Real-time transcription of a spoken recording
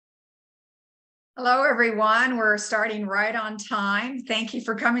Hello, everyone. We're starting right on time. Thank you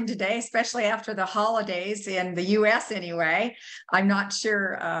for coming today, especially after the holidays in the US anyway. I'm not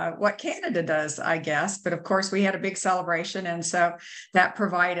sure what Canada does, I guess, but of course we had a big celebration. And so that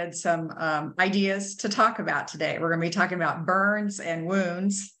provided some ideas to talk about today. We're going to be talking about burns and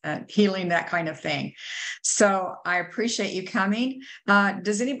wounds and healing, that kind of thing. So I appreciate you coming.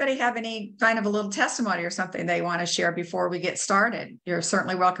 Does anybody have any kind of a little testimony or something they want to share before we get started? You're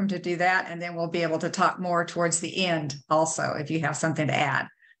certainly welcome to do that. And then we'll be able to talk more towards the end also, if you have something to add.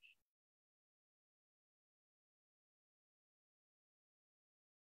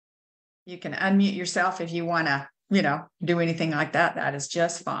 You can unmute yourself if you want to, do anything like that. That is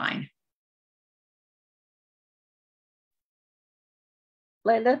just fine.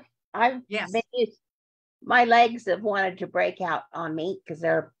 Linda, Yes. My legs have wanted to break out on me because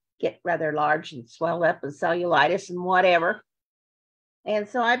they're get rather large and swelled up with cellulitis and whatever. And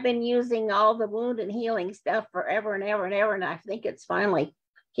so I've been using all the wound and healing stuff forever and ever and ever. And I think it's finally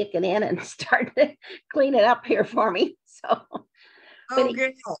kicking in and starting to clean it up here for me. So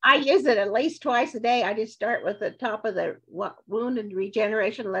Good. I use it at least twice a day. I just start with the top of the wound and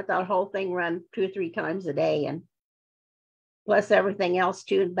regeneration, let that whole thing run 2 or 3 times a day. And plus everything else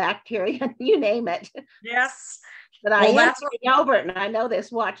too, and bacteria, you name it. Yes. But I am getting over it, and I know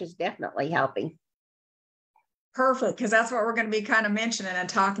this watch is definitely helping. Perfect, because that's what we're going to be kind of mentioning and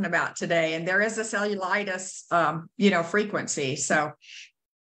talking about today. And there is a cellulitis, frequency. So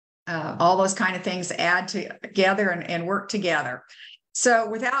all those kind of things add together and work together. So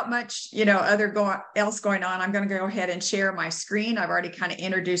without much, else going on, I'm going to go ahead and share my screen. I've already kind of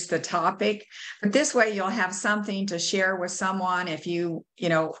introduced the topic, but this way you'll have something to share with someone if you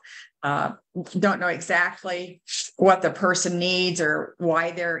don't know exactly what the person needs or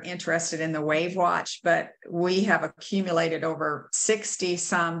why they're interested in the WAVwatch. But we have accumulated over 60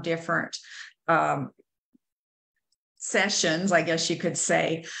 some different sessions, I guess you could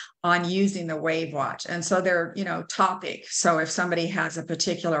say, on using the WAVwatch. And so they're, topic. So if somebody has a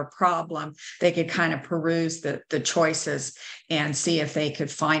particular problem, they could kind of peruse the choices and see if they could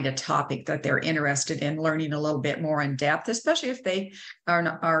find a topic that they're interested in learning a little bit more in depth, especially if they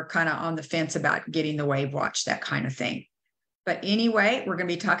are kind of on the fence about getting the WAVwatch, that kind of thing. But anyway, we're going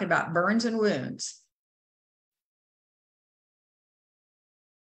to be talking about burns and wounds.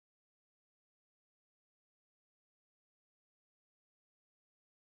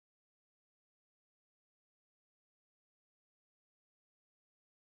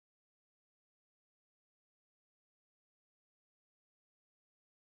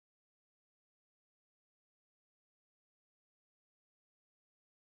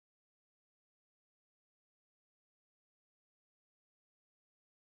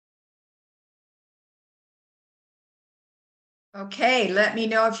 Okay, let me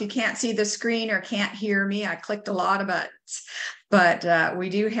know if you can't see the screen or can't hear me. I clicked a lot of buttons, but we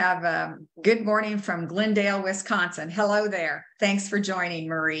do have good morning from Glendale, Wisconsin. Hello there. Thanks for joining,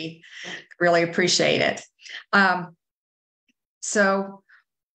 Marie. Really appreciate it. So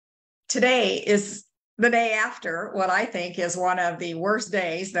today is the day after what I think is one of the worst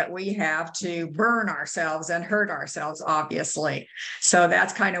days that we have to burn ourselves and hurt ourselves, obviously. So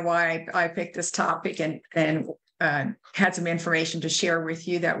that's kind of why I picked this topic and had some information to share with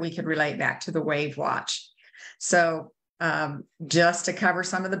you that we could relate back to the WAVwatch. So just to cover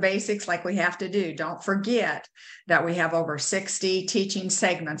some of the basics like we have to do, don't forget that we have over 60 teaching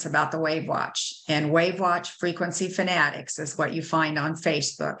segments about the WAVwatch, and WAVwatch Frequency Fanatics is what you find on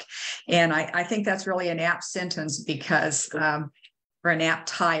Facebook. And I think that's really an apt sentence because, or an apt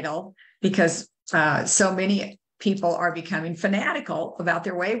title, because so many people are becoming fanatical about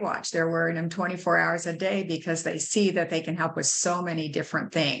their WAVwatch. They're wearing them 24 hours a day because they see that they can help with so many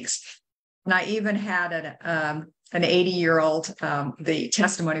different things. And I even had an 80-year-old, the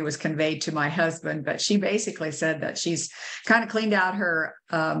testimony was conveyed to my husband, but she basically said that she's kind of cleaned out her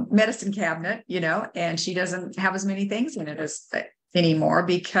medicine cabinet, and she doesn't have as many things in it anymore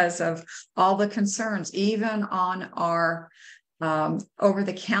because of all the concerns, even on our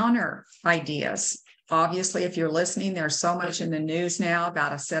over-the-counter ideas. Obviously, if you're listening, there's so much in the news now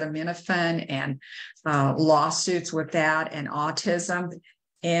about acetaminophen and lawsuits with that and autism.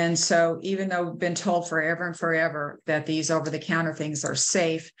 And so even though we've been told forever and forever that these over-the-counter things are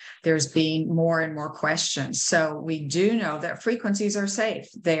safe, there's been more and more questions. So we do know that frequencies are safe.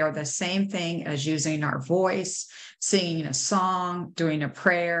 They are the same thing as using our voice, singing a song, doing a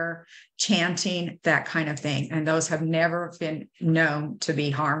prayer, chanting, that kind of thing. And those have never been known to be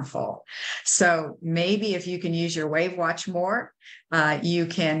harmful. So maybe if you can use your WAVwatch more, you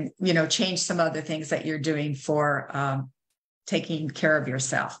can, change some other things that you're doing for taking care of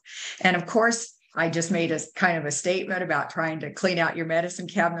yourself. And of course, I just made a kind of a statement about trying to clean out your medicine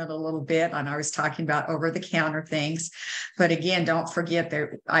cabinet a little bit. And I was talking about over-the-counter things. But again, don't forget that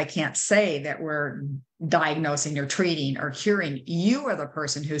I can't say that we're diagnosing or treating or curing. You are the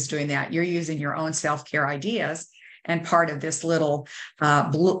person who's doing that. You're using your own self-care ideas. And part of this little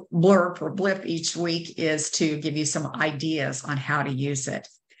blurb or blip each week is to give you some ideas on how to use it.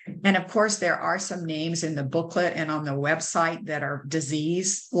 And of course, there are some names in the booklet and on the website that are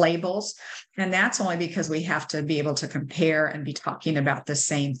disease labels. And that's only because we have to be able to compare and be talking about the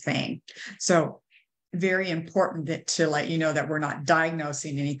same thing. So very important to let you know that we're not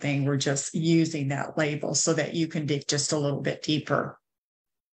diagnosing anything. We're just using that label so that you can dig just a little bit deeper.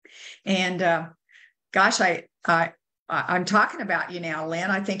 And gosh, I'm talking about you now,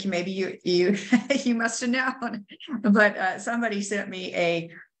 Lynn. I think maybe you you must have known, but somebody sent me a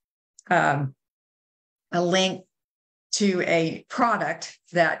link to a product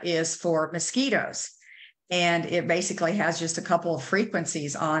that is for mosquitoes. And it basically has just a couple of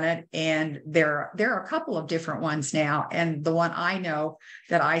frequencies on it. And there are a couple of different ones now. And the one I know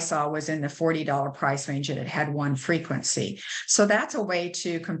that I saw was in the $40 price range, and it had one frequency. So that's a way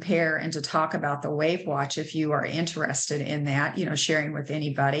to compare and to talk about the WAVwatch if you are interested in that, sharing with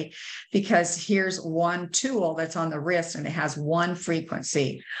anybody, because here's one tool that's on the wrist and it has one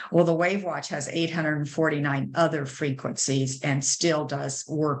frequency. Well, the WAVwatch has 849 other frequencies and still does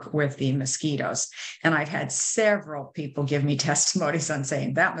work with the mosquitoes. And I've had several people give me testimonies on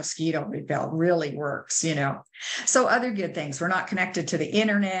saying that mosquito repel really works, So other good things. We're not connected to the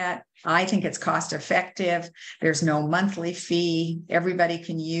internet. I think it's cost effective. There's no monthly fee. Everybody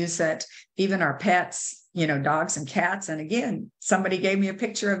can use it. Even our pets, dogs and cats. And again, somebody gave me a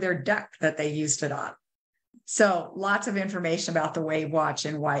picture of their duck that they used it on. So lots of information about the WAVwatch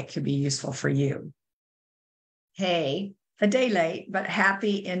and why it could be useful for you. Hey, a day late, but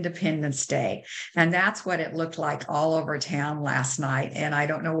happy Independence Day. And that's what it looked like all over town last night. And I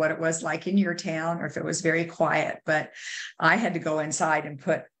don't know what it was like in your town or if it was very quiet, but I had to go inside and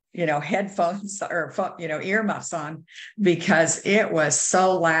put, headphones or, earmuffs on because it was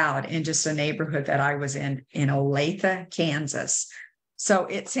so loud in just a neighborhood that I was in Olathe, Kansas. So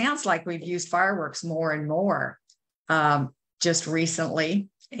it sounds like we've used fireworks more and more just recently.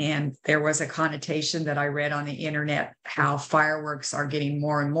 And there was a connotation that I read on the internet, how fireworks are getting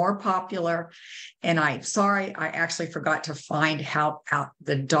more and more popular. And I actually forgot to find out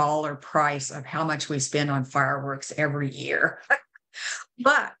the dollar price of how much we spend on fireworks every year.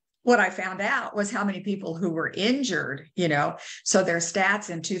 But what I found out was how many people who were injured, so their stats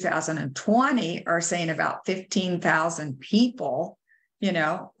in 2020 are saying about 15,000 people,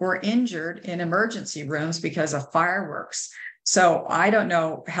 were injured in emergency rooms because of fireworks. So I don't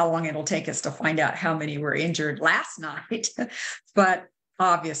know how long it'll take us to find out how many were injured last night, but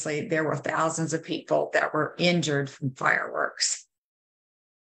obviously there were thousands of people that were injured from fireworks.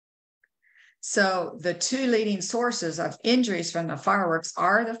 So the two leading sources of injuries from the fireworks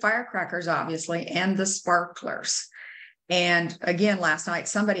are the firecrackers, obviously, and the sparklers. And again, last night,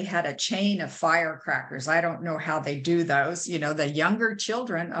 somebody had a chain of firecrackers. I don't know how they do those. The younger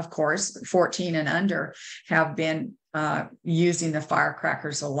children, of course, 14 and under, have been using the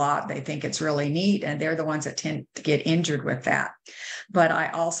firecrackers a lot. They think it's really neat, and they're the ones that tend to get injured with that. But I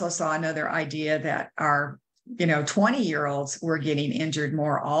also saw another idea that our 20-year-olds were getting injured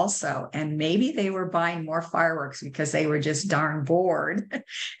more also. And maybe they were buying more fireworks because they were just darn bored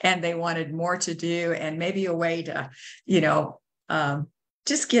and they wanted more to do, and maybe a way to,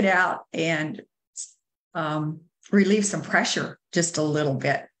 just get out and relieve some pressure just a little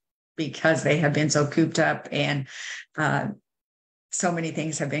bit because they have been so cooped up and so many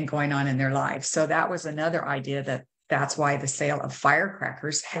things have been going on in their lives. So that was another idea that's why the sale of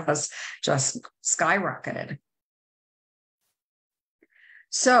firecrackers has just skyrocketed.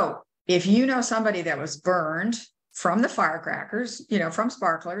 So if you know somebody that was burned from the firecrackers, from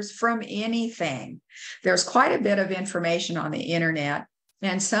sparklers, from anything, there's quite a bit of information on the internet,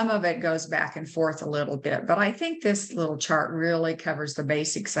 and some of it goes back and forth a little bit. But I think this little chart really covers the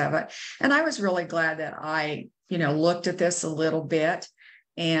basics of it. And I was really glad that I, looked at this a little bit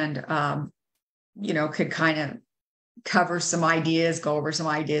and, could kind of cover some ideas, go over some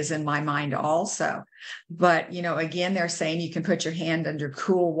ideas in my mind also. But, again, they're saying you can put your hand under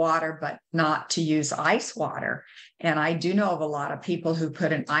cool water, but not to use ice water. And I do know of a lot of people who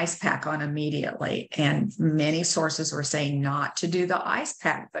put an ice pack on immediately. And many sources were saying not to do the ice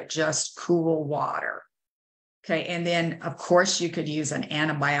pack, but just cool water. Okay. And then, of course, you could use an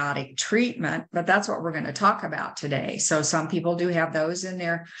antibiotic treatment, but that's what we're going to talk about today. So some people do have those in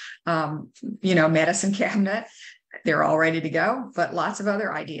their, medicine cabinet. they're all ready to go, but lots of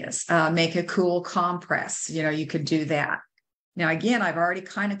other ideas. Make a cool compress. You could do that. Now, again, I've already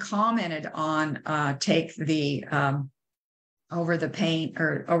kind of commented on take the over the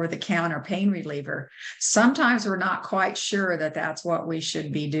counter pain reliever. Sometimes we're not quite sure that that's what we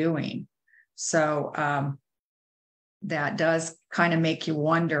should be doing. So that does kind of make you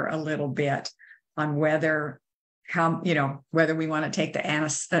wonder a little bit on whether we want to take the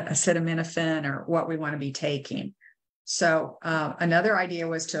acetaminophen or what we want to be taking. So another idea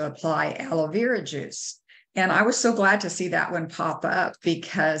was to apply aloe vera juice. And I was so glad to see that one pop up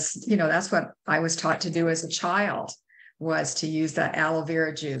because, that's what I was taught to do as a child, was to use that aloe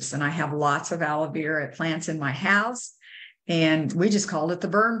vera juice. And I have lots of aloe vera plants in my house, and we just called it the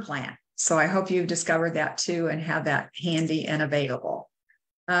burn plant. So I hope you've discovered that too and have that handy and available.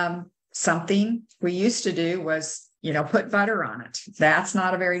 Something we used to do was, put butter on it. That's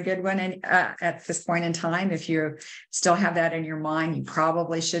not a very good one at this point in time. If you still have that in your mind, you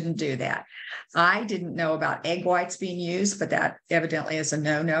probably shouldn't do that. I didn't know about egg whites being used, but that evidently is a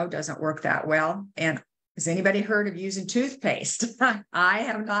no-no, doesn't work that well. And has anybody heard of using toothpaste? I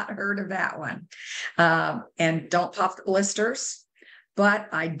have not heard of that one. And don't pop the blisters. But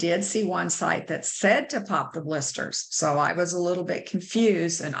I did see one site that said to pop the blisters. So I was a little bit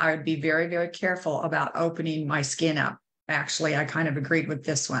confused, and I would be very, very careful about opening my skin up. Actually, I kind of agreed with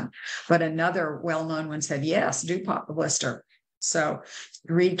this one. But another well-known one said, yes, do pop the blister. So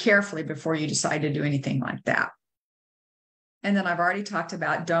read carefully before you decide to do anything like that. And then I've already talked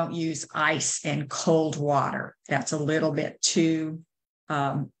about don't use ice and cold water. That's a little bit too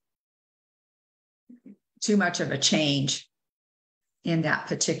much of a change in that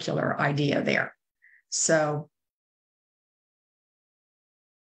particular idea there. So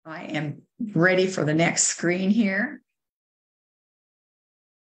I am ready for the next screen here.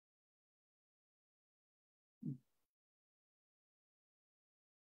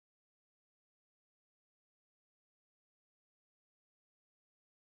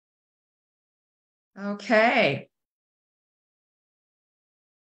 Okay.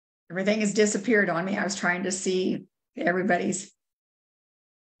 Everything has disappeared on me. I was trying to see everybody's.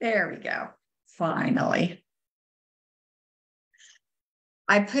 There we go. Finally.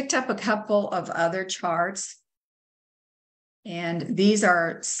 I picked up a couple of other charts, and these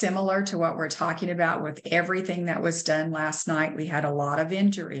are similar to what we're talking about with everything that was done last night. We had a lot of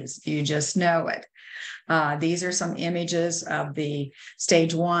injuries. You just know it. These are some images of the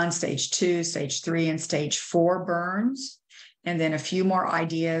stage 1, stage 2, stage 3, and stage 4 burns, and then a few more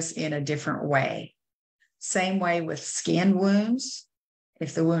ideas in a different way. Same way with skin wounds.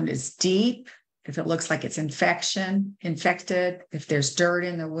 If the wound is deep, if it looks like it's infected, if there's dirt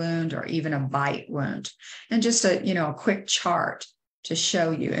in the wound, or even a bite wound. And just a quick chart to show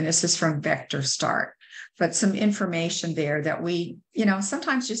you. And this is from Vector Start. But some information there that we,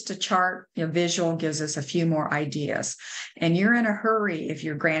 sometimes just a chart, visual gives us a few more ideas. And you're in a hurry if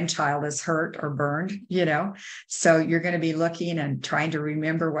your grandchild is hurt or burned, so you're going to be looking and trying to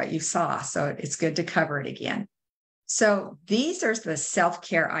remember what you saw. So it's good to cover it again. So these are the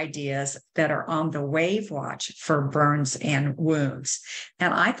self-care ideas that are on the WAVwatch for burns and wounds.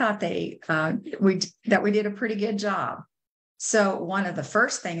 And I thought we did a pretty good job. So one of the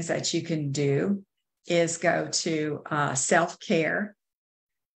first things that you can do is go to self-care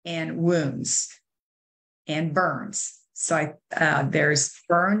and wounds and burns. So there's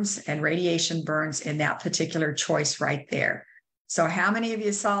burns and radiation burns in that particular choice right there. So how many of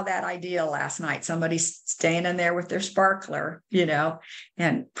you saw that idea last night? Somebody standing there with their sparkler,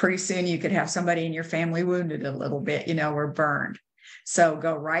 and pretty soon you could have somebody in your family wounded a little bit, or burned. So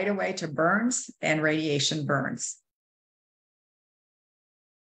go right away to burns and radiation burns.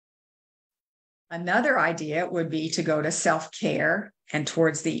 Another idea would be to go to self-care, and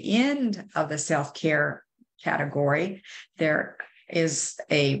towards the end of the self-care category, there is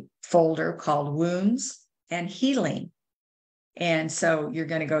a folder called Wounds and Healing. And so you're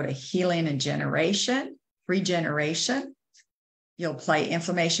going to go to Healing and Regeneration. You'll play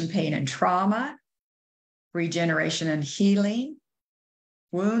Inflammation, Pain, and Trauma, Regeneration and Healing,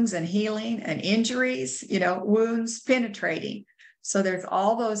 Wounds and Healing, and Injuries, wounds penetrating. So there's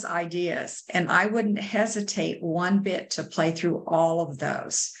all those ideas, and I wouldn't hesitate one bit to play through all of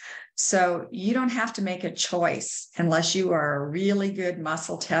those. So you don't have to make a choice unless you are a really good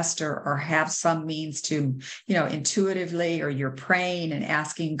muscle tester or have some means to, intuitively, or you're praying and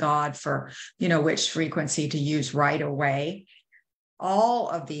asking God for, which frequency to use right away. All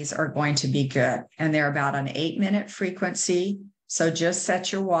of these are going to be good, and they're about an 8-minute frequency. So just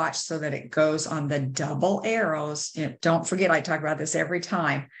set your watch so that it goes on the double arrows. Don't forget, I talk about this every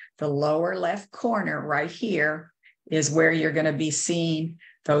time. The lower left corner right here is where you're going to be seeing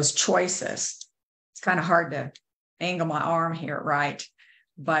those choices. It's kind of hard to angle my arm here, right?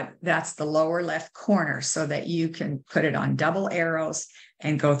 But that's the lower left corner so that you can put it on double arrows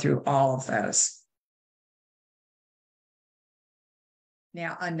and go through all of those.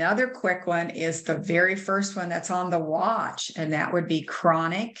 Now, another quick one is the very first one that's on the watch, and that would be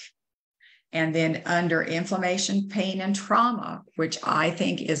chronic. And then under inflammation, pain, and trauma, which I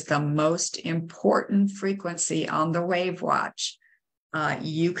think is the most important frequency on the WAVwatch.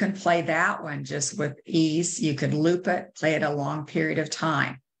 You can play that one just with ease. You can loop it, play it a long period of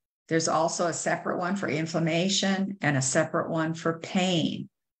time. There's also a separate one for inflammation and a separate one for pain.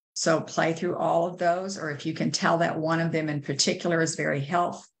 So play through all of those, or if you can tell that one of them in particular is very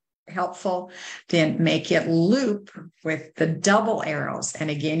helpful, then make it loop with the double arrows. And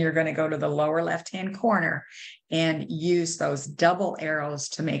again, you're going to go to the lower left-hand corner and use those double arrows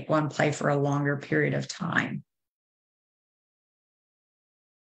to make one play for a longer period of time.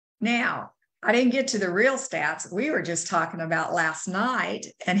 Now, I didn't get to the real stats. We were just talking about last night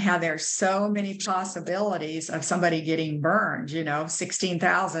and how there's so many possibilities of somebody getting burned,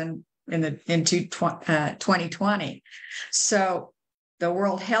 16,000 in 2020. So the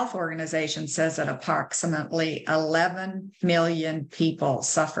World Health Organization says that approximately 11 million people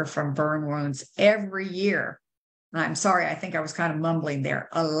suffer from burn wounds every year. And I'm sorry, I think I was kind of mumbling there.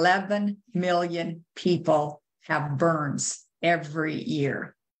 11 million people have burns every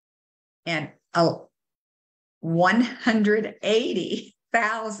year. And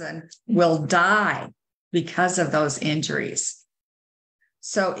 180,000 will die because of those injuries.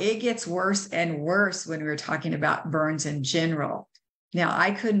 So it gets worse and worse when we're talking about burns in general. Now, I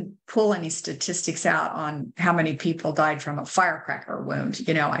couldn't pull any statistics out on how many people died from a firecracker wound.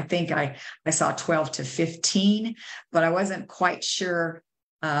 I think I saw 12 to 15, but I wasn't quite sure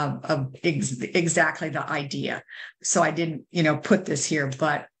of exactly the idea. So I didn't, put this here,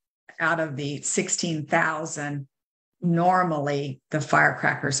 but out of the 16,000, normally the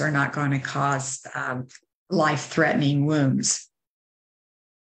firecrackers are not going to cause life-threatening wounds.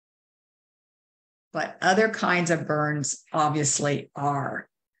 But other kinds of burns obviously are.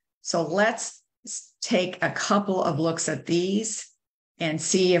 So let's take a couple of looks at these and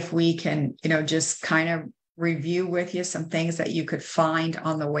see if we can, just kind of review with you some things that you could find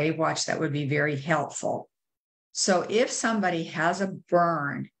on the WAVwatch that would be very helpful. So if somebody has a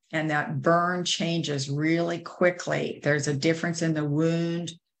burn and that burn changes really quickly, there's a difference in the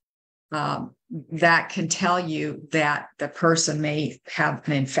wound, that can tell you that the person may have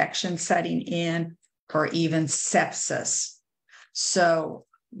an infection setting in or even sepsis. So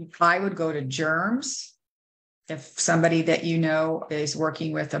I would go to germs. If somebody that is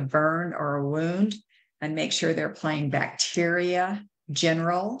working with a burn or a wound, and make sure they're playing bacteria,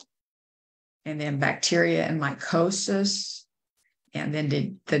 general, and then bacteria and mycosis, and then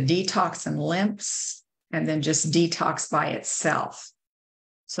the detox and lymphs, and then just detox by itself.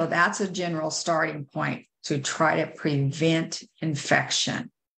 So that's a general starting point to try to prevent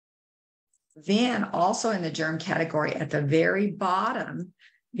infection. Then also in the germ category at the very bottom,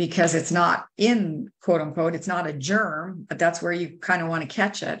 because it's not in, quote unquote, it's not a germ, but that's where you kind of want to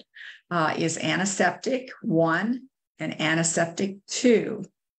catch it, is antiseptic 1 and antiseptic 2,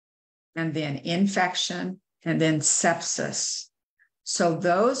 and then infection, and then sepsis. So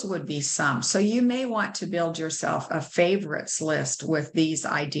those would be some. So you may want to build yourself a favorites list with these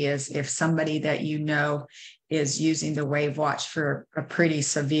ideas if somebody that is using the WAVwatch for a pretty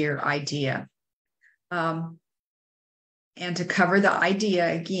severe idea. And to cover the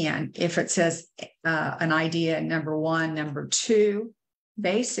idea again, if it says an idea number 1, number 2,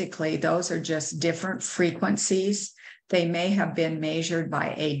 basically those are just different frequencies. They may have been measured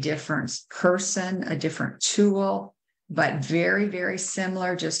by a different person, a different tool, but very, very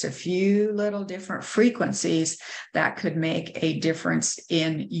similar, just a few little different frequencies that could make a difference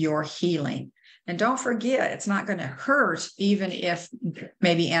in your healing. And don't forget, it's not going to hurt, even if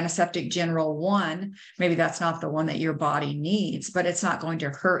maybe antiseptic general 1, maybe that's not the one that your body needs, but it's not going to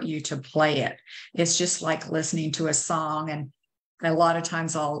hurt you to play it. It's just like listening to a song. And a lot of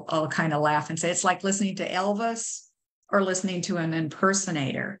times I'll kind of laugh and say, it's like listening to Elvis or listening to an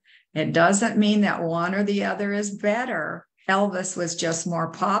impersonator. It doesn't mean that one or the other is better. Elvis was just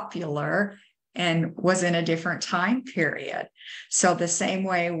more popular and was in a different time period. So the same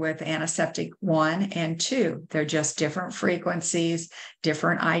way with antiseptic 1 and 2, they're just different frequencies,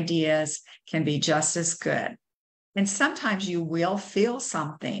 different ideas, can be just as good. And sometimes you will feel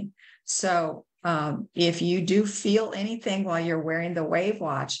something. So if you do feel anything while you're wearing the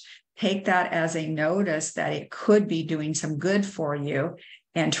WAVwatch, take that as a notice that it could be doing some good for you.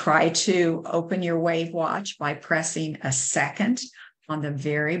 and try to open your WAVwatch by pressing a second on the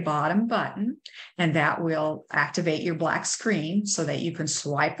very bottom button, and that will activate your black screen so that you can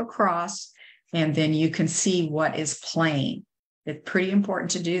swipe across and then you can see what is playing. It's pretty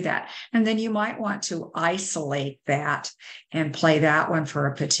important to do that. And then you might want to isolate that and play that one for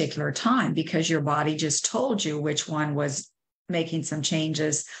a particular time because your body just told you which one was making some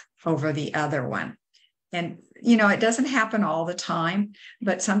changes over the other one. And, it doesn't happen all the time,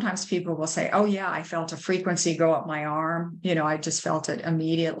 but sometimes people will say, oh, yeah, I felt a frequency go up my arm. I just felt it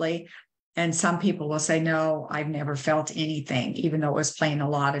immediately. And some people will say, no, I've never felt anything, even though it was playing a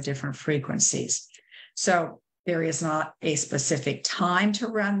lot of different frequencies. So there is not a specific time to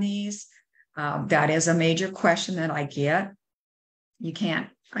run these. That is a major question that I get.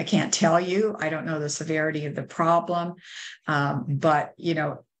 I can't tell you. I don't know the severity of the problem. But,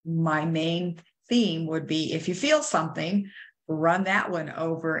 my main theme would be if you feel something, run that one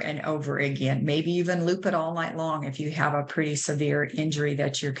over and over again. Maybe even loop it all night long if you have a pretty severe injury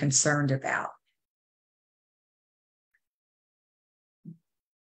that you're concerned about.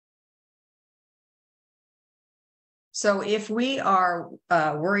 So if we are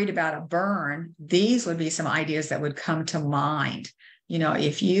worried about a burn, these would be some ideas that would come to mind.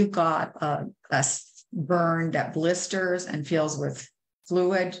 If you've got a burn that blisters and fills with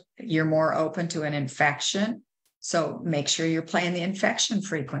fluid, you're more open to an infection. So make sure you're playing the infection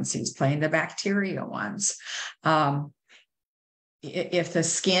frequencies, playing the bacteria ones. If the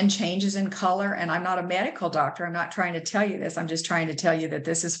skin changes in color, and I'm not a medical doctor, I'm not trying to tell you this. I'm just trying to tell you that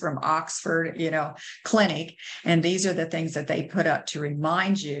this is from Oxford, clinic. And these are the things that they put up to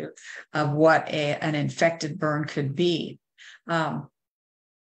remind you of what an infected burn could be.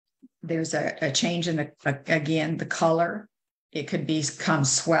 There's a change in the color. It could become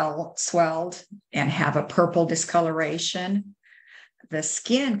swelled and have a purple discoloration. The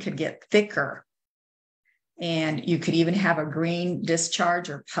skin could get thicker. And you could even have a green discharge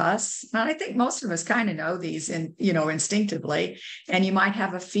or pus. And I think most of us kind of know these instinctively. And you might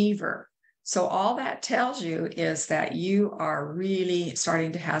have a fever. So all that tells you is that you are really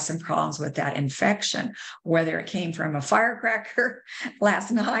starting to have some problems with that infection, whether it came from a firecracker last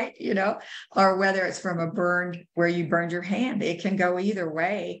night, or whether it's from a burn where you burned your hand. It can go either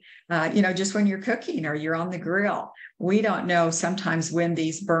way, just when you're cooking or you're on the grill. We don't know sometimes when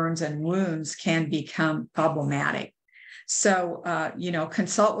these burns and wounds can become problematic. So,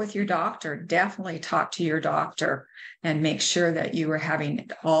 consult with your doctor. Definitely talk to your doctor and make sure that you are having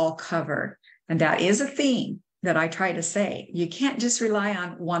it all covered. And that is a theme that I try to say. You can't just rely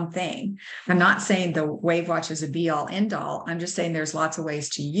on one thing. I'm not saying the WAVwatch is a be-all, end-all. I'm just saying there's lots of ways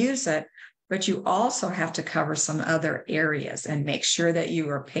to use it, but you also have to cover some other areas and make sure that you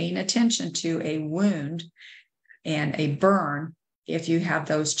are paying attention to a wound and a burn if you have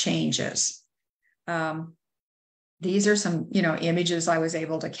those changes. These are some, images I was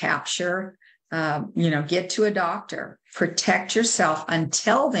able to capture. Get to a doctor, protect yourself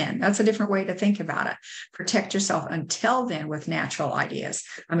until then. That's a different way to think about it. Protect yourself until then with natural ideas.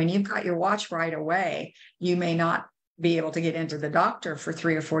 I mean, you've got your watch right away. You may not be able to get into the doctor for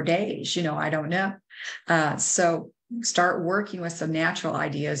 3 or 4 days. I don't know. So start working with some natural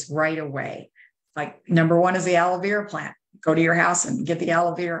ideas right away. Like number 1 is the aloe vera plant. Go to your house and get the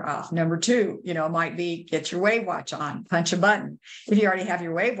aloe vera off. Number 2, might be get your WAVwatch on, punch a button. If you already have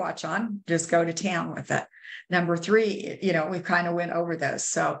your WAVwatch on, just go to town with it. Number 3, we kind of went over those.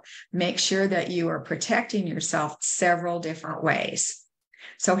 So make sure that you are protecting yourself several different ways.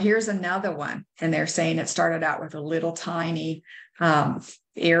 So here's another one. And they're saying it started out with a little tiny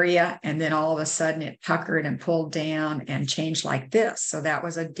area, and then all of a sudden it puckered and pulled down and changed like this. So that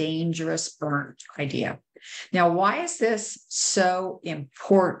was a dangerous burn idea. Now, why is this so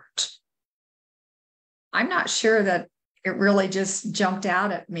important? I'm not sure that it really just jumped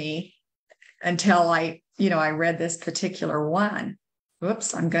out at me until I read this particular one.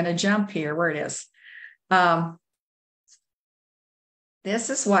 Whoops, I'm going to jump here where it is. This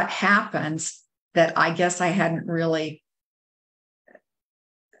is what happens that I guess I hadn't really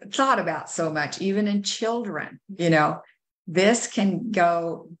thought about so much, even in children. This can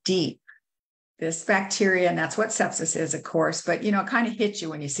go deep. This bacteria, and that's what sepsis is, of course, but, it kind of hits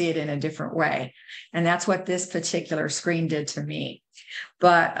you when you see it in a different way. And that's what this particular screen did to me.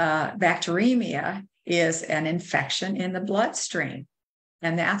 But bacteremia is an infection in the bloodstream.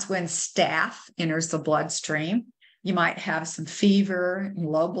 And that's when staph enters the bloodstream. You might have some fever and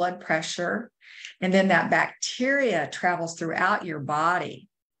low blood pressure. And then that bacteria travels throughout your body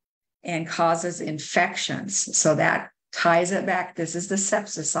and causes infections. So that ties it back. This is the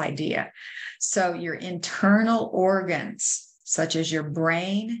sepsis idea. So your internal organs such as your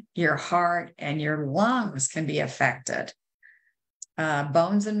brain, your heart, and your lungs can be affected.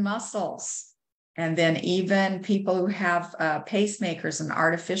 Bones and muscles. And then even people who have pacemakers and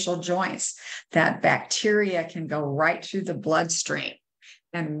artificial joints, that bacteria can go right through the bloodstream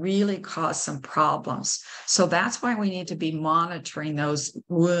and really cause some problems. So that's why we need to be monitoring those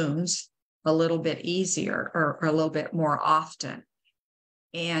wounds a little bit easier or a little bit more often.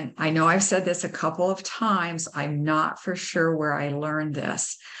 And I know I've said this a couple of times. I'm not for sure where I learned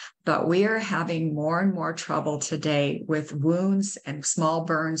this, but we are having more and more trouble today with wounds and small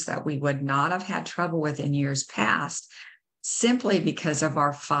burns that we would not have had trouble with in years past, simply because of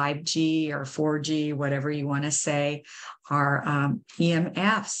our 5G or 4G, whatever you want to say, our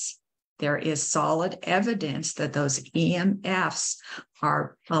EMFs. There is solid evidence that those EMFs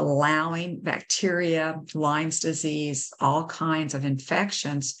are allowing bacteria, Lyme's disease, all kinds of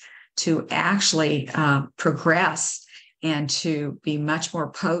infections to actually progress and to be much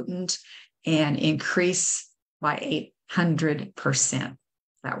more potent and increase by 800%.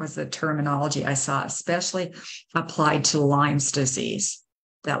 That was the terminology I saw, especially applied to Lyme's disease.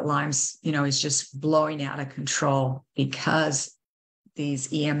 That Lyme's, is just blowing out of control because these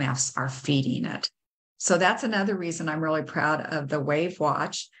EMFs are feeding it. So that's another reason I'm really proud of the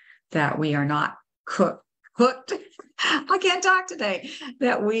WAVwatch, that we are not hooked. I can't talk today,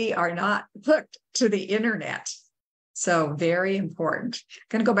 that we are not hooked to the internet. So very important. I'm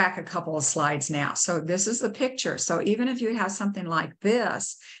going to go back a couple of slides now. So this is the picture. So even if you have something like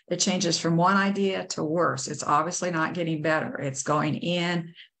this, it changes from one idea to worse. It's obviously not getting better. It's going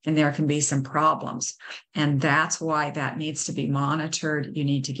in, and there can be some problems. And that's why that needs to be monitored. You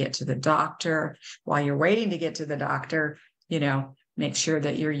need to get to the doctor. While you're waiting to get to the doctor, make sure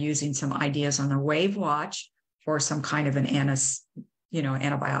that you're using some ideas on the WAVwatch or some kind of an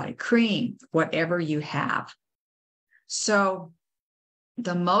antibiotic cream, whatever you have. So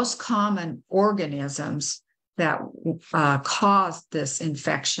the most common organisms that cause this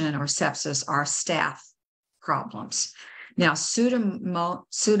infection or sepsis are staph problems. Now,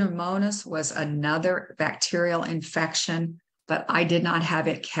 Pseudomonas was another bacterial infection, but I did not have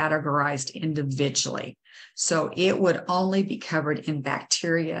it categorized individually. So it would only be covered in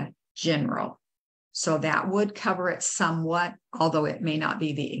bacteria general. So that would cover it somewhat, although it may not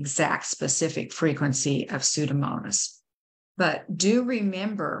be the exact specific frequency of Pseudomonas. But do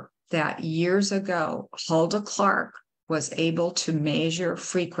remember that years ago, Hulda Clark was able to measure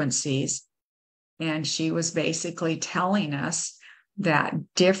frequencies, and she was basically telling us that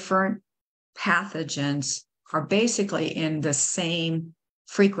different pathogens are basically in the same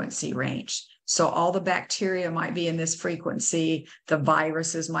frequency range. So all the bacteria might be in this frequency, the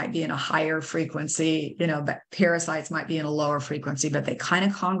viruses might be in a higher frequency, parasites might be in a lower frequency, but they kind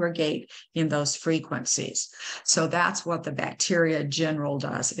of congregate in those frequencies. So that's what the bacteria general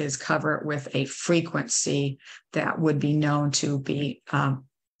does, is cover it with a frequency that would be known to be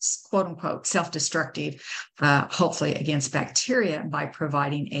quote unquote self-destructive, hopefully against bacteria, by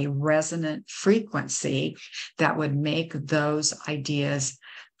providing a resonant frequency that would make those ideas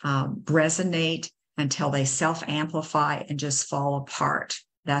resonate until they self-amplify and just fall apart.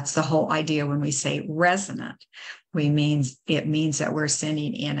 That's the whole idea when we say resonant. It means that we're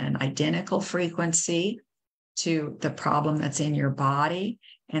sending in an identical frequency to the problem that's in your body,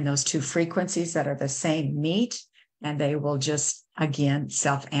 and those two frequencies that are the same meet, and they will just, again,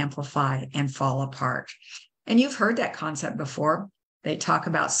 self-amplify and fall apart. And you've heard that concept before. They talk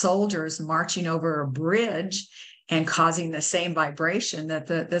about soldiers marching over a bridge and causing the same vibration that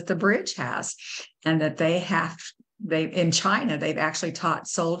the bridge has, and that in China, they've actually taught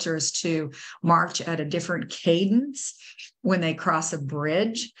soldiers to march at a different cadence when they cross a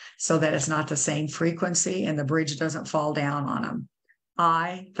bridge, so that it's not the same frequency and the bridge doesn't fall down on them.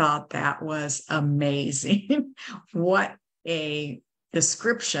 I thought that was amazing. What a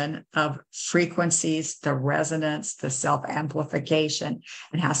description of frequencies, the resonance, the self-amplification,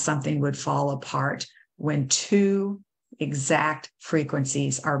 and how something would fall apart when two exact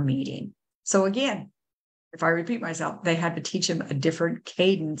frequencies are meeting. So again, if I repeat myself, they had to teach them a different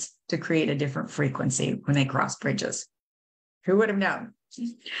cadence to create a different frequency when they cross bridges. Who would have known?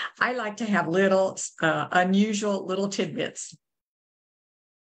 I like to have little unusual little tidbits.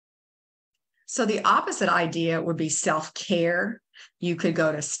 So the opposite idea would be self-care. You could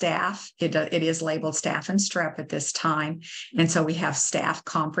go to staph. It is labeled staph and strep at this time. And so we have staph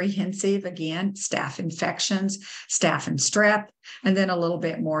comprehensive, again, staph infections, staph and strep, and then a little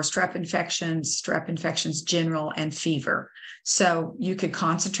bit more strep infections general, and fever. So you could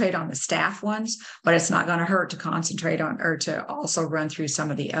concentrate on the staph ones, but it's not going to hurt to concentrate on or to also run through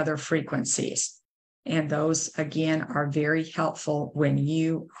some of the other frequencies. And those, again, are very helpful when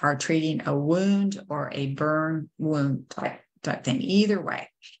you are treating a wound or a burn wound type thing, either way.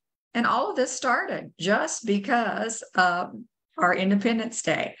 And all of this started just because of our Independence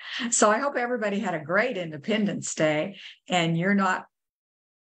Day. So I hope everybody had a great Independence Day, and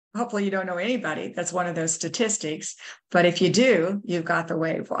hopefully you don't know anybody that's one of those statistics, but if you do, you've got the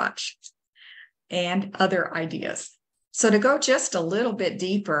WAVwatch and other ideas. So to go just a little bit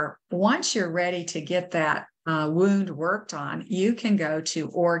deeper, once you're ready to get that wound worked on, you can go to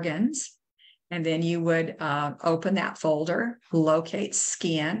organs, and then you would open that folder, locate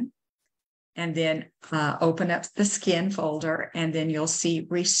skin, and then open up the skin folder, and then you'll see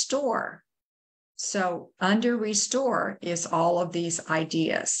restore. So under restore is all of these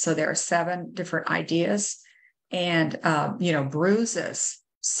ideas. So there are 7 different ideas, and, bruises,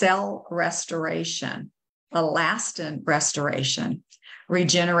 cell restoration, elastin restoration,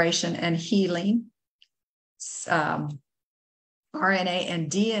 regeneration and healing, RNA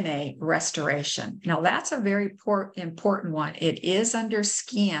and DNA restoration. Now, that's a very important one. It is under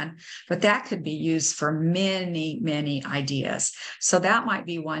skin, but that could be used for many, many ideas. So that might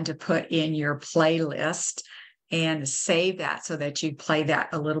be one to put in your playlist and save that so that you play that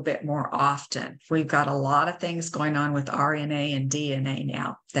a little bit more often. We've got a lot of things going on with RNA and DNA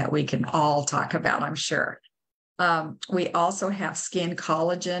now that we can all talk about, I'm sure. We also have skin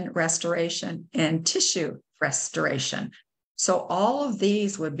collagen restoration and tissue restoration. So all of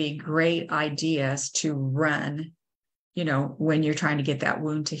these would be great ideas to run, when you're trying to get that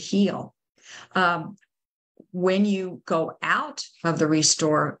wound to heal. When you go out of the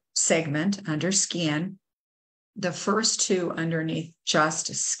restore segment under skin, the first 2 underneath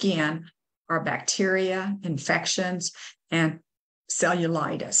just skin are bacteria, infections, and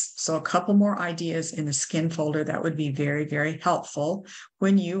cellulitis. So a couple more ideas in the skin folder that would be very, very helpful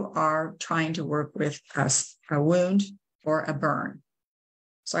when you are trying to work with a wound or a burn.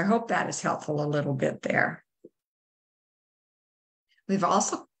 So I hope that is helpful a little bit there. We've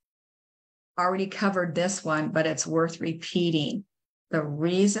also already covered this one, but it's worth repeating. The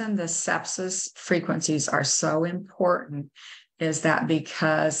reason the sepsis frequencies are so important is that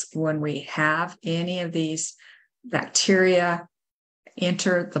because when we have any of these bacteria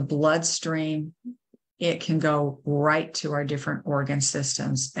enter the bloodstream, it can go right to our different organ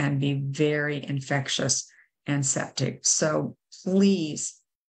systems and be very infectious and septic. So please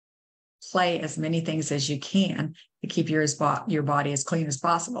play as many things as you can to keep your body as clean as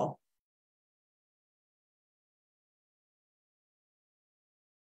possible.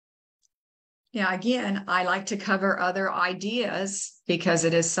 Now, again, I like to cover other ideas because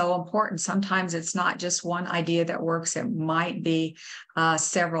it is so important. Sometimes it's not just one idea that works. It might be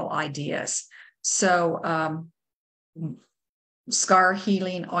several ideas. So scar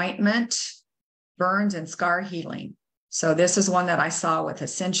healing ointment, burns and scar healing. So this is one that I saw with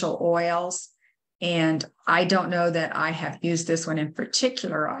essential oils. And I don't know that I have used this one in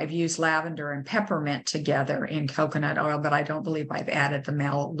particular. I've used lavender and peppermint together in coconut oil, but I don't believe I've added the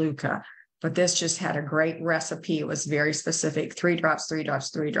melaleuca. But this just had a great recipe. It was very specific, 3 drops, 3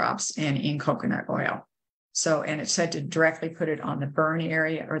 drops, 3 drops, and in coconut oil. So, and it said to directly put it on the burn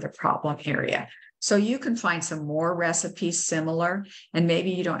area or the problem area. So you can find some more recipes similar, and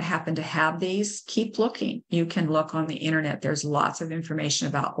maybe you don't happen to have these. Keep looking. You can look on the internet. There's lots of information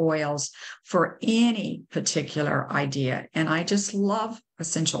about oils for any particular idea. And I just love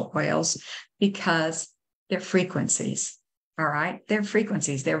essential oils because they're frequencies. All right. They're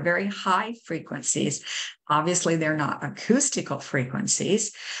frequencies. They're very high frequencies. Obviously, they're not acoustical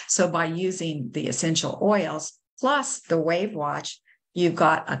frequencies. So by using the essential oils plus the WAVwatch, you've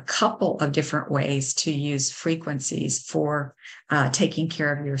got a couple of different ways to use frequencies for taking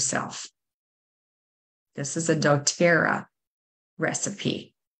care of yourself. This is a doTERRA recipe.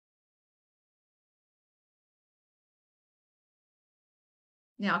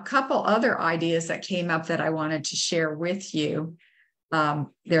 Now, a couple other ideas that came up that I wanted to share with you.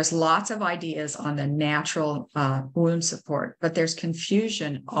 There's lots of ideas on the natural wound support, but there's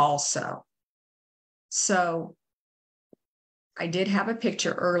confusion also. So I did have a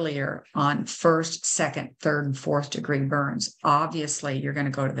picture earlier on 1st, 2nd, 3rd, and 4th degree burns. Obviously, you're going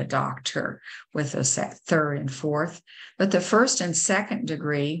to go to the doctor with the 3rd and 4th. But the 1st and 2nd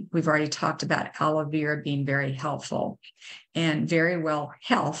degree, we've already talked about aloe vera being very helpful. And Very Well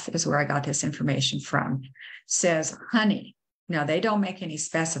Health is where I got this information from, says honey. Now, they don't make any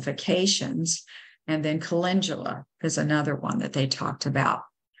specifications. And then calendula is another one that they talked about.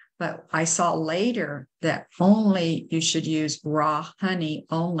 But I saw later that only you should use raw honey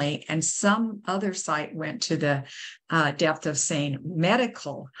only. And some other site went to the depth of saying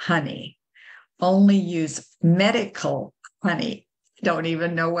medical honey. only use medical honey. Don't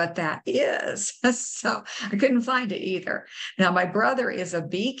even know what that is. So I couldn't find it either. Now, my brother is a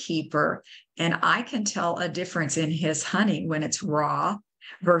beekeeper, and I can tell a difference in his honey when it's raw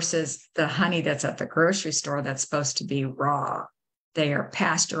versus the honey that's at the grocery store that's supposed to be raw. They are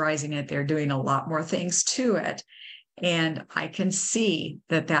pasteurizing it. They're doing a lot more things to it. And I can see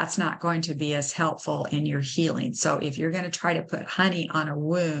that that's not going to be as helpful in your healing. So if you're going to try to put honey on a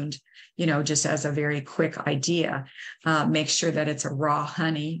wound, just as a very quick idea, make sure that it's a raw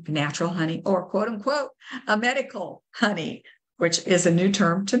honey, natural honey, or quote unquote, a medical honey, which is a new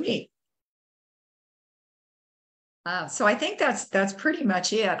term to me. So I think that's pretty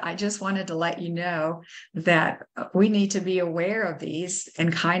much it. I just wanted to let you know that we need to be aware of these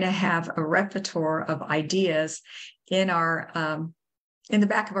and kind of have a repertoire of ideas in the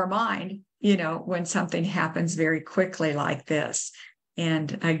back of our mind, when something happens very quickly like this.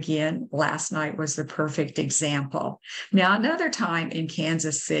 And again, last night was the perfect example. Now, another time in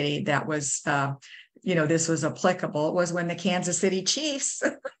Kansas City that was this was applicable was when the Kansas City Chiefs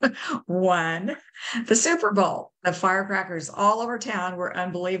won the Super Bowl. The firecrackers all over town were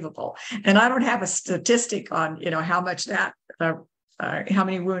unbelievable. And I don't have a statistic on, how much that, how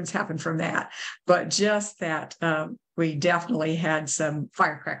many wounds happened from that, but just that we definitely had some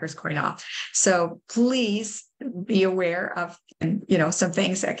firecrackers going off. So please be aware of, some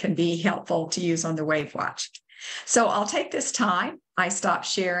things that can be helpful to use on the WAVwatch. So I'll take this time. I stop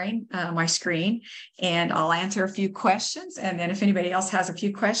sharing my screen, and I'll answer a few questions. And then if anybody else has a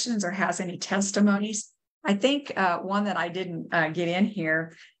few questions or has any testimonies, I think one that I didn't get in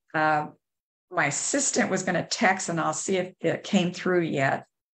here, my assistant was going to text, and I'll see if it came through yet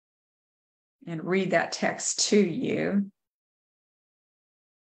and read that text to you.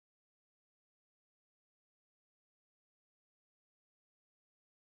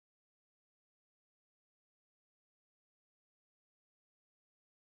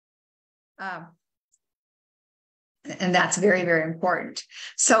 And that's very, very important.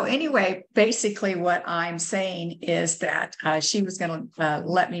 So anyway, basically what I'm saying is that she was going to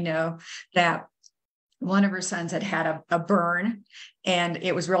let me know that one of her sons had had a burn, and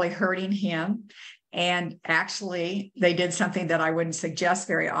it was really hurting him. And actually, they did something that I wouldn't suggest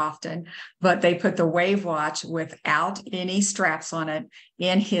very often, but they put the WAVwatch without any straps on it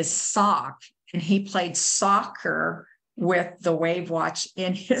in his sock, and he played soccer with the WAVwatch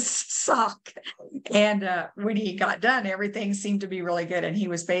in his sock. And when he got done, everything seemed to be really good. And he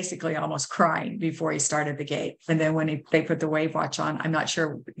was basically almost crying before he started the game. And then when they put the WAVwatch on, I'm not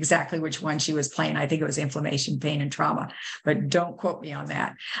sure exactly which one she was playing. I think it was inflammation, pain, and trauma, but don't quote me on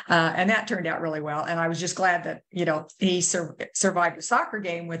that. And that turned out really well. And I was just glad that, he survived a soccer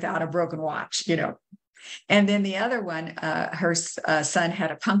game without a broken watch, And then the other one, her son had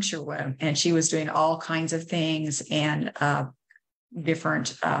a puncture wound, and she was doing all kinds of things and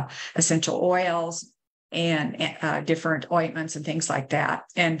different essential oils and different ointments and things like that,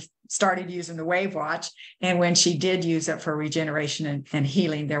 and started using the WAVwatch. And when she did use it for regeneration and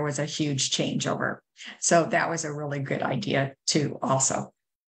healing, there was a huge changeover. So that was a really good idea too, also.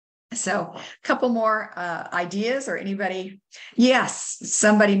 So a couple more ideas, or anybody? Yes,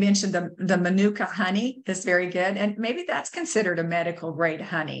 somebody mentioned the Manuka honey is very good. And maybe that's considered a medical grade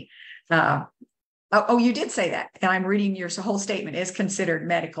honey. Oh, you did say that. And I'm reading your whole statement is considered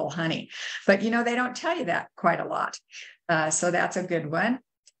medical honey. But, they don't tell you that quite a lot. So that's a good one.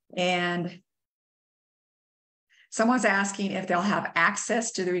 And someone's asking if they'll have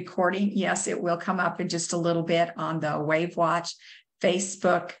access to the recording. Yes, it will come up in just a little bit on the WAVwatch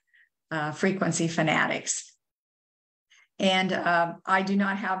Facebook Frequency Fanatics. And I do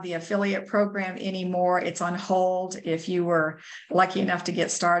not have the affiliate program anymore. It's on hold. If you were lucky enough to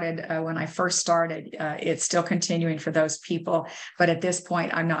get started when I first started, it's still continuing for those people. But at this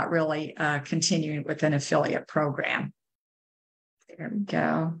point, I'm not really continuing with an affiliate program. There we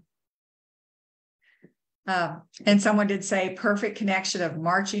go. And someone did say perfect connection of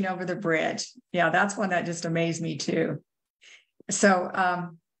marching over the bridge. Yeah, that's one that just amazed me too.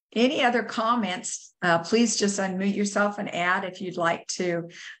 So any other comments, please just unmute yourself and add if you'd like to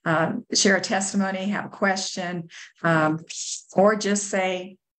share a testimony, have a question, or just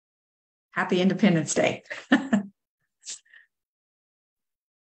say Happy Independence Day.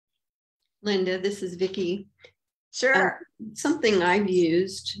 Linda, this is Vicki. Sure. Something I've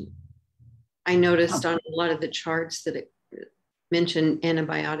used, I noticed on a lot of the charts that it mentioned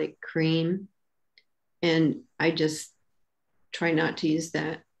antibiotic cream, and I just try not to use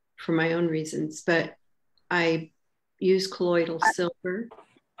that for my own reasons, but I use colloidal silver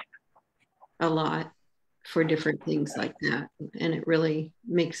a lot for different things like that, and it really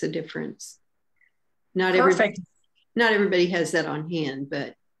makes a difference. Not Perfect. not everybody has that on hand,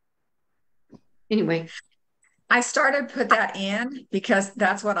 but anyway. I started put that in because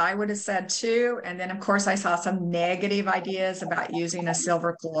that's what I would have said too. And then of course I saw some negative ideas about using a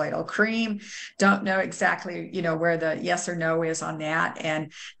silver colloidal cream. Don't know exactly, where the yes or no is on that.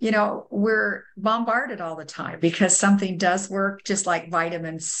 And, we're bombarded all the time because something does work, just like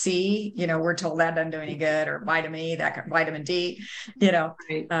vitamin C, we're told that doesn't do any good, or vitamin E, vitamin D,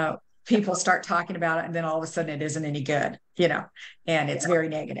 Right. people start talking about it and then all of a sudden it isn't any good, and it's very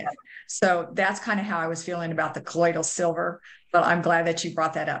negative. So that's kind of how I was feeling about the colloidal silver, but I'm glad that you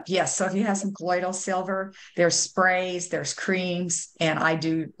brought that up. Yes. So if you have some colloidal silver, there's sprays, there's creams, and I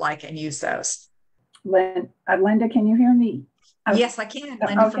do like and use those. Linda, can you hear me? Yes, I can.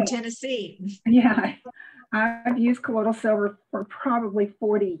 Linda Okay. from Tennessee. Yeah, I've used colloidal silver for probably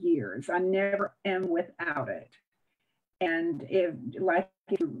 40 years. I never am without it. And if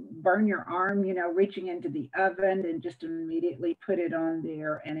you burn your arm, reaching into the oven and just immediately put it on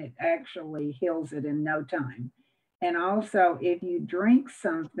there, and it actually heals it in no time. And also, if you drink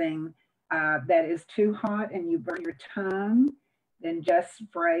something that is too hot and you burn your tongue, then just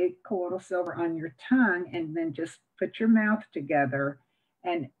spray colloidal silver on your tongue and then just put your mouth together.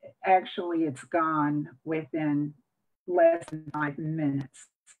 And actually, it's gone within less than 5 minutes.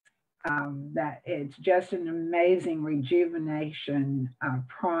 That it's just an amazing rejuvenation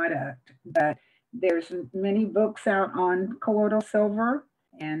product. But there's many books out on colloidal silver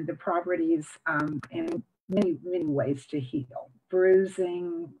and the properties in many ways to heal,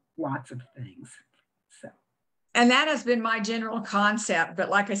 bruising, lots of things. So. And that has been my general concept. But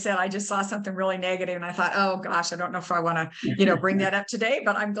like I said, I just saw something really negative and I thought, oh gosh, I don't know if I want to, bring that up today,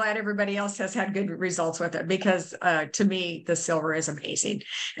 but I'm glad everybody else has had good results with it because to me, the silver is amazing.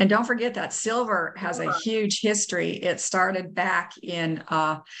 And don't forget that silver has a huge history. It started back in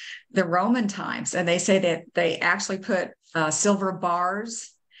the Roman times. And they say that they actually put silver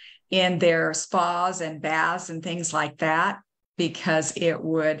bars in their spas and baths and things like that, because it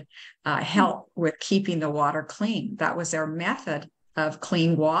would help with keeping the water clean. That was their method of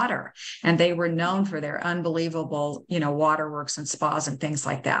clean water. And they were known for their unbelievable, waterworks and spas and things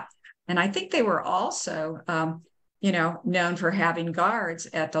like that. And I think they were also, known for having guards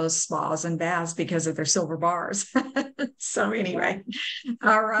at those spas and baths because of their silver bars. So anyway,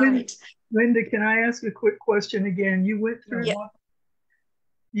 all right. Linda, can I ask a quick question again? You went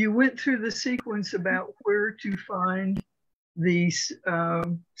through the sequence about where to find the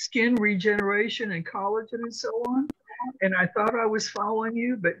skin regeneration and collagen and so on. And I thought I was following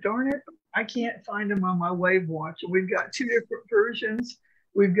you, but darn it, I can't find them on my WAVwatch. We've got 2 different versions.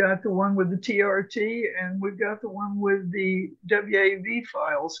 We've got the one with the TRT and we've got the one with the WAV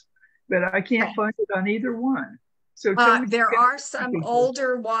files, but I can't find it on either one. So there are some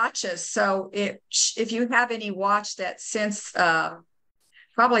older watches. So if you have any watch that since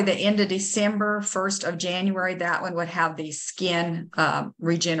probably the end of December, 1st of January, that one would have the skin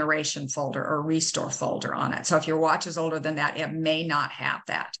regeneration folder or restore folder on it. So if your watch is older than that, it may not have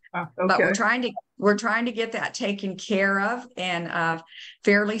that. Okay. But we're trying to get that taken care of, and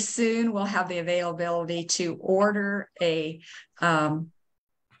fairly soon we'll have the availability to order a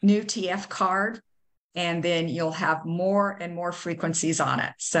new TF card. And then you'll have more and more frequencies on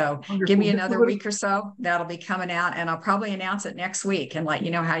it. So wonderful. Give me another week or so. That'll be coming out, and I'll probably announce it next week and let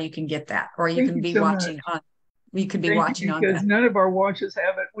you know how you can get that, or you can be watching on. We could be watching on because none of our watches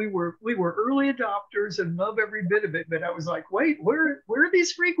have it. We were early adopters and love every bit of it. But I was like, wait, where are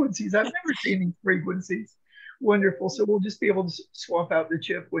these frequencies? I've never seen these frequencies. Wonderful. So we'll just be able to swap out the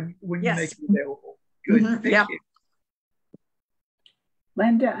chip when you make it available. Good. Thank you.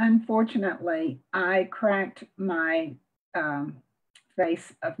 Linda, unfortunately, I cracked my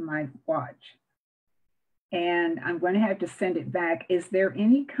face of my watch, and I'm going to have to send it back. Is there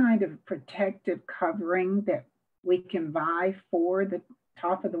any kind of protective covering that we can buy for the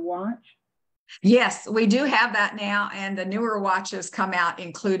top of the watch? Yes, we do have that now, and the newer watches come out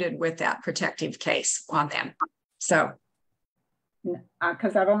included with that protective case on them. So.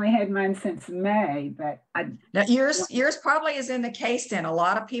 Because I've only had mine since May, but now yours probably is in the case then. A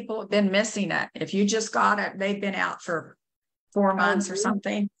lot of people have been missing it. If you just got it, they've been out for 4 months or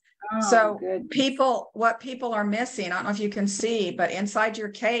something. So what people are missing, I don't know if you can see, but inside your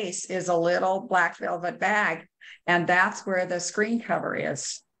case is a little black velvet bag, and that's where the screen cover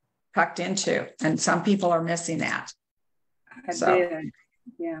is tucked into. And some people are missing that. I did.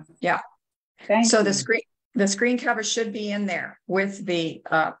 Yeah. Yeah. Thank you. The screen cover should be in there with the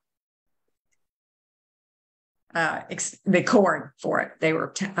cord for it. They were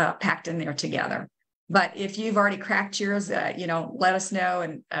packed in there together. But if you've already cracked yours, let us know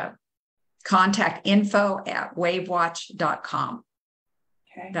and contact info@wavwatch.com.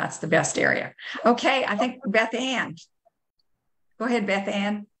 Okay. That's the best area. Okay, I think Beth Ann. Go ahead, Beth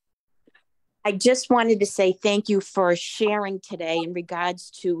Ann. I just wanted to say thank you for sharing today in regards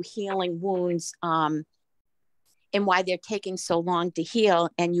to healing wounds and why they're taking so long to heal.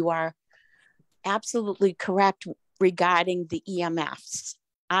 And you are absolutely correct regarding the EMFs.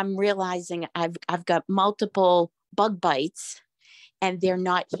 I'm realizing I've got multiple bug bites and they're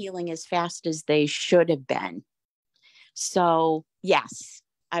not healing as fast as they should have been. So yes,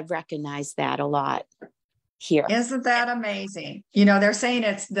 I've recognized that a lot here. Isn't that amazing? You know, they're saying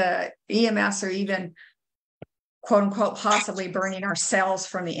it's the EMFs are even, quote unquote, possibly burning our cells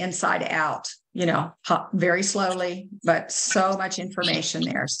from the inside out, you know, very slowly, but so much information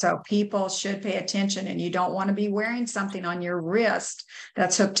there. So people should pay attention, and you don't want to be wearing something on your wrist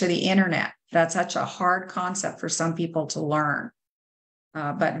that's hooked to the internet. That's such a hard concept for some people to learn,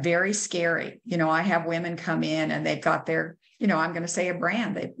 but very scary. You know, I have women come in and they've got their, you know, I'm going to say a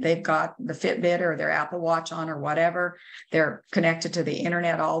brand. They've got the Fitbit or their Apple Watch on or whatever. They're connected to the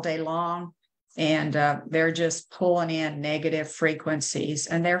internet all day long, and they're just pulling in negative frequencies,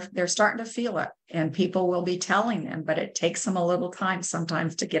 and they're starting to feel it. And people will be telling them, but it takes them a little time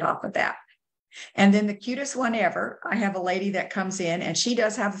sometimes to get off of that. And then the cutest one ever, I have a lady that comes in and she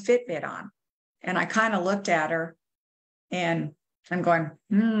does have a Fitbit on, and I kind of looked at her and I'm going,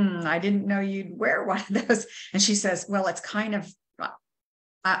 I didn't know you'd wear one of those. And she says, well, it's kind of,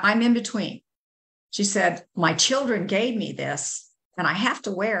 I'm in between. She said, my children gave me this and I have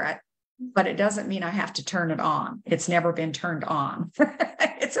to wear it, but it doesn't mean I have to turn it on. It's never been turned on.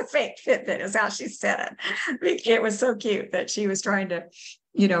 It's a fake Fitbit is how she said it. It was so cute that she was trying to,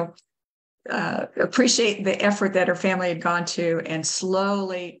 you know, appreciate the effort that her family had gone to and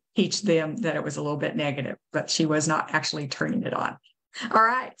slowly teach them that it was a little bit negative, but she was not actually turning it on. All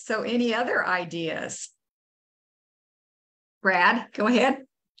right. So any other ideas? Brad, go ahead.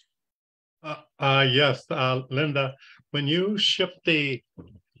 Yes, Linda, when you ship the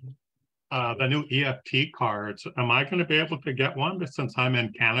new EFT cards, am I going to be able to get one since I'm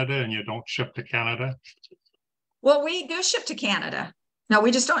in Canada and you don't ship to Canada? Well, we do ship to Canada. No,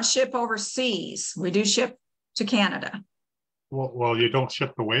 we just don't ship overseas. We do ship to Canada. Well, you don't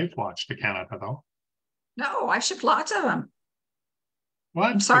ship the WAVwatch to Canada, though. No, I ship lots of them.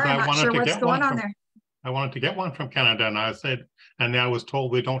 What? I'm sorry, I'm not sure what's going on there. I wanted to get one from Canada, and I was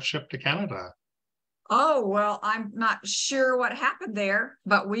told we don't ship to Canada. Oh, well, I'm not sure what happened there,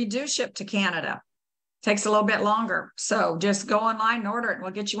 but we do ship to Canada. Takes a little bit longer. So just go online and order it, and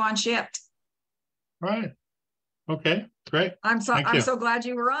we'll get you on shipped. Right. Okay, great. I'm so glad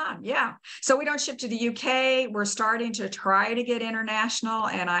you were on. Yeah. So we don't ship to the UK. We're starting to try to get international,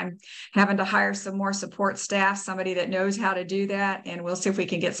 and I'm having to hire some more support staff, somebody that knows how to do that. And we'll see if we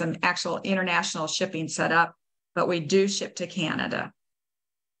can get some actual international shipping set up, but we do ship to Canada.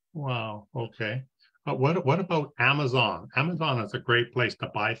 Wow. Okay. What about Amazon? Amazon is a great place to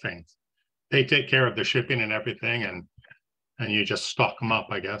buy things. They take care of the shipping and everything, and you just stock them up,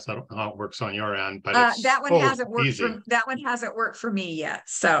 I guess. I don't know how it works on your end, but it's that one hasn't worked easy. That one hasn't worked for me yet.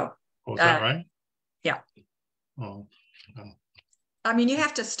 So is that right? Yeah. Oh. I mean, you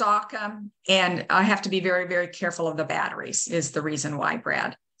have to stock them, and I have to be very, very careful of the batteries is the reason why,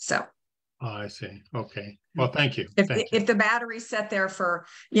 Brad. So I see. Okay. Well, thank you. If the batteries set there for,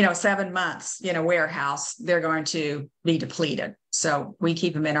 7 months, warehouse, they're going to be depleted. So we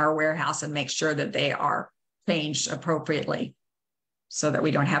keep them in our warehouse and make sure that they are changed appropriately so that we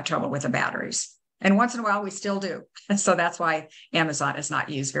don't have trouble with the batteries. And once in a while we still do. So that's why Amazon is not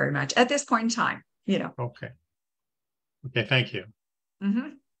used very much at this point in time, Okay. Okay. Thank you. Mm-hmm.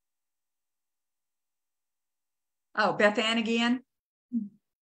 Oh, Beth Ann again.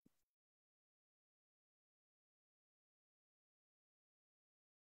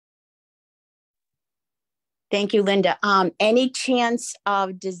 Thank you, Linda. Any chance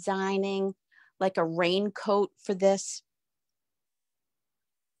of designing like a raincoat for this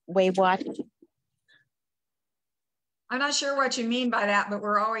WAVwatch? I'm not sure what you mean by that, but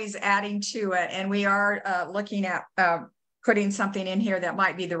we're always adding to it. And we are looking at putting something in here that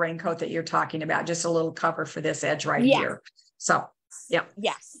might be the raincoat that you're talking about, just a little cover for this edge right here. So, yeah.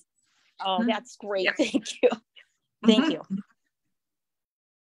 Yes. Oh, that's great. Yeah. Thank you. Thank you.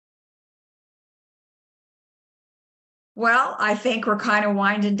 Well, I think we're kind of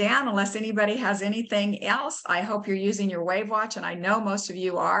winding down unless anybody has anything else. I hope you're using your WAVwatch, and I know most of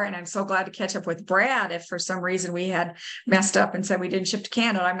you are. And I'm so glad to catch up with Brad. If for some reason we had messed up and said we didn't ship to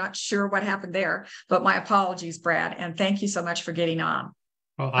Canada, I'm not sure what happened there, but my apologies, Brad. And thank you so much for getting on.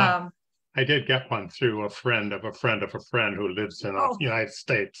 Well, I did get one through a friend of a friend of a friend who lives in the United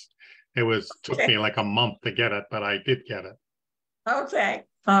States. took me like a month to get it, but I did get it. Okay.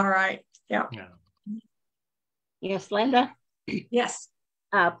 All right. Yeah. Yeah. Yes, Linda. Yes.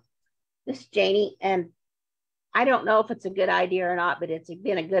 This is Janie, and I don't know if it's a good idea or not, but it's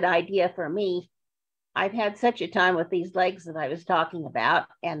been a good idea for me. I've had such a time with these legs that I was talking about,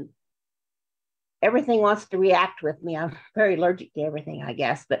 and everything wants to react with me. I'm very allergic to everything, I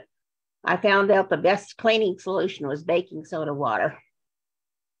guess, but I found out the best cleaning solution was baking soda water.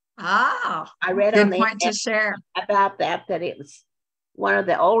 Ah, I read good on the point to internet share. about that it was one of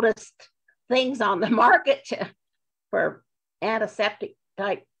the oldest things on the market for antiseptic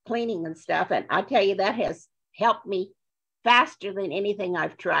type cleaning and stuff. And I tell you, that has helped me faster than anything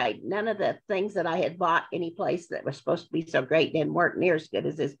I've tried. None of the things that I had bought any place that were supposed to be so great didn't work near as good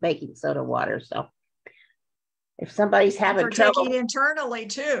as this baking soda water. So if somebody's having trouble, taking internally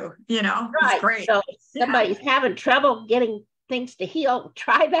too, you know, right? It's great. So if somebody's having trouble getting things to heal,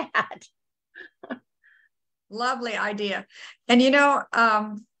 try that. Lovely idea. And you know,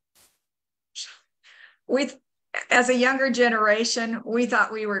 as a younger generation, we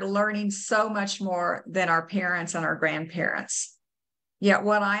thought we were learning so much more than our parents and our grandparents. Yet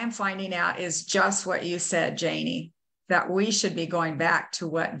what I am finding out is just what you said, Janie, that we should be going back to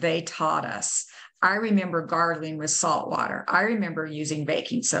what they taught us. I remember gargling with salt water. I remember using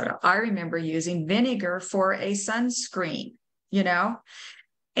baking soda. I remember using vinegar for a sunscreen, you know?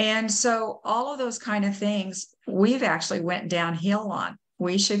 And so all of those kind of things we've actually went downhill on.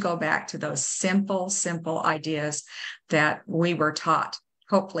 We should go back to those simple ideas that we were taught,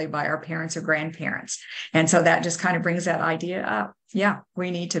 hopefully by our parents or grandparents. And so that just kind of brings that idea up. Yeah, we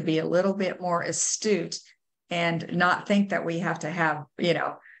need to be a little bit more astute and not think that we have to have, you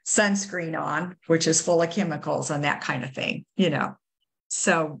know, sunscreen on, which is full of chemicals and that kind of thing, you know.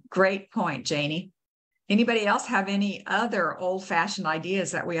 So great point, Janie. Anybody else have any other old-fashioned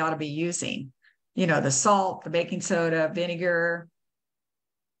ideas that we ought to be using? You know, the salt, the baking soda, vinegar.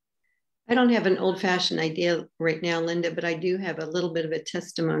 I don't have an old-fashioned idea right now, Linda, but I do have a little bit of a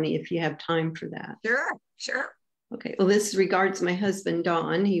testimony if you have time for that. Sure. Okay, well, this regards my husband,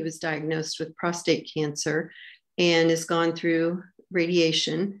 Don. He was diagnosed with prostate cancer and has gone through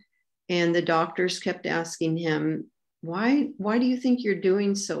radiation. And the doctors kept asking him, why do you think you're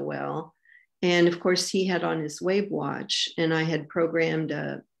doing so well? And of course, he had on his WAVwatch, and I had programmed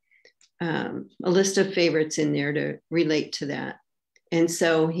a list of favorites in there to relate to that. And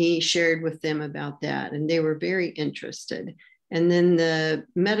so he shared with them about that, and they were very interested. And then the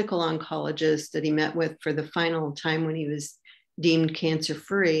medical oncologist that he met with for the final time when he was deemed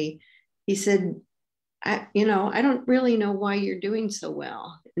cancer-free, he said, I don't really know why you're doing so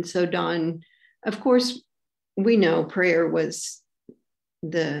well. And so Don, of course, we know prayer was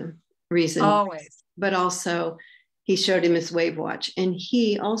the reason. Always. But also he showed him his WAVwatch, and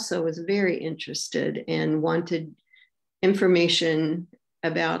he also was very interested and wanted information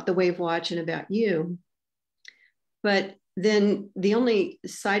about the WAVwatch and about you. But then the only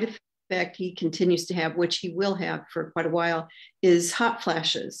side effect he continues to have, which he will have for quite a while, is hot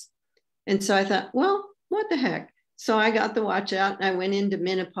flashes. And so I thought, well, what the heck? So I got the watch out and I went into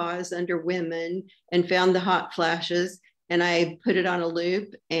menopause under women and found the hot flashes, and I put it on a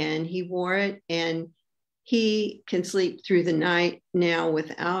loop and he wore it, and he can sleep through the night now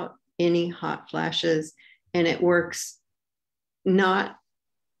without any hot flashes. And it works not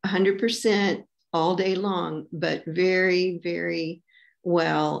 100% all day long, but very, very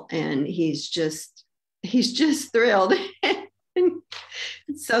well. And he's just thrilled.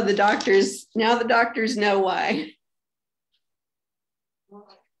 So the doctors know why.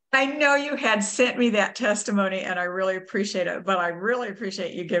 I know you had sent me that testimony and I really appreciate it, but I really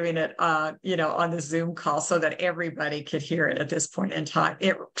appreciate you giving it, on the Zoom call so that everybody could hear it at this point in time.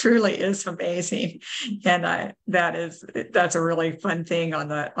 It truly is amazing. And that's a really fun thing on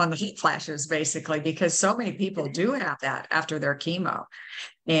the heat flashes, basically, because so many people do have that after their chemo.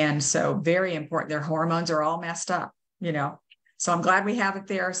 And so very important. Their hormones are all messed up, So I'm glad we have it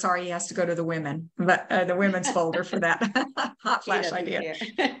there. Sorry, he has to go to the women's folder for that hot flash idea.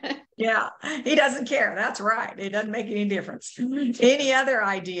 Yeah, he doesn't care. That's right. It doesn't make any difference. Any other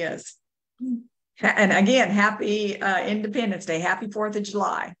ideas? And again, happy Independence Day. Happy 4th of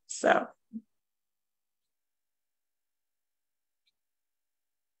July. So.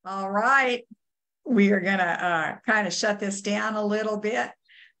 All right. We are going to kind of shut this down a little bit.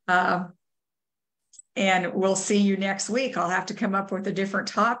 And we'll see you next week. I'll have to come up with a different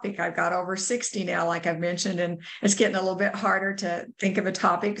topic. I've got over 60 now, like I've mentioned, and it's getting a little bit harder to think of a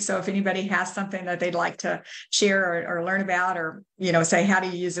topic. So if anybody has something that they'd like to share or learn about, or, say, how do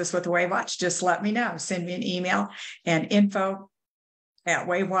you use this with the WAVwatch, just let me know. Send me an email and at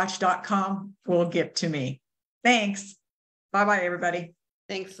WAVwatch.com will get to me. Thanks. Bye-bye, everybody.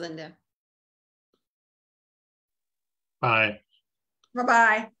 Thanks, Linda. Bye.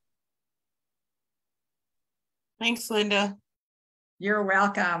 Bye-bye. Thanks, Linda. You're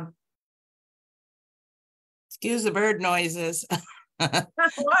welcome. Excuse the bird noises.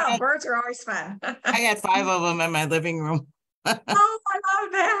 Well, birds are always fun. I got 5 of them in my living room. Oh, I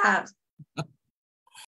love that.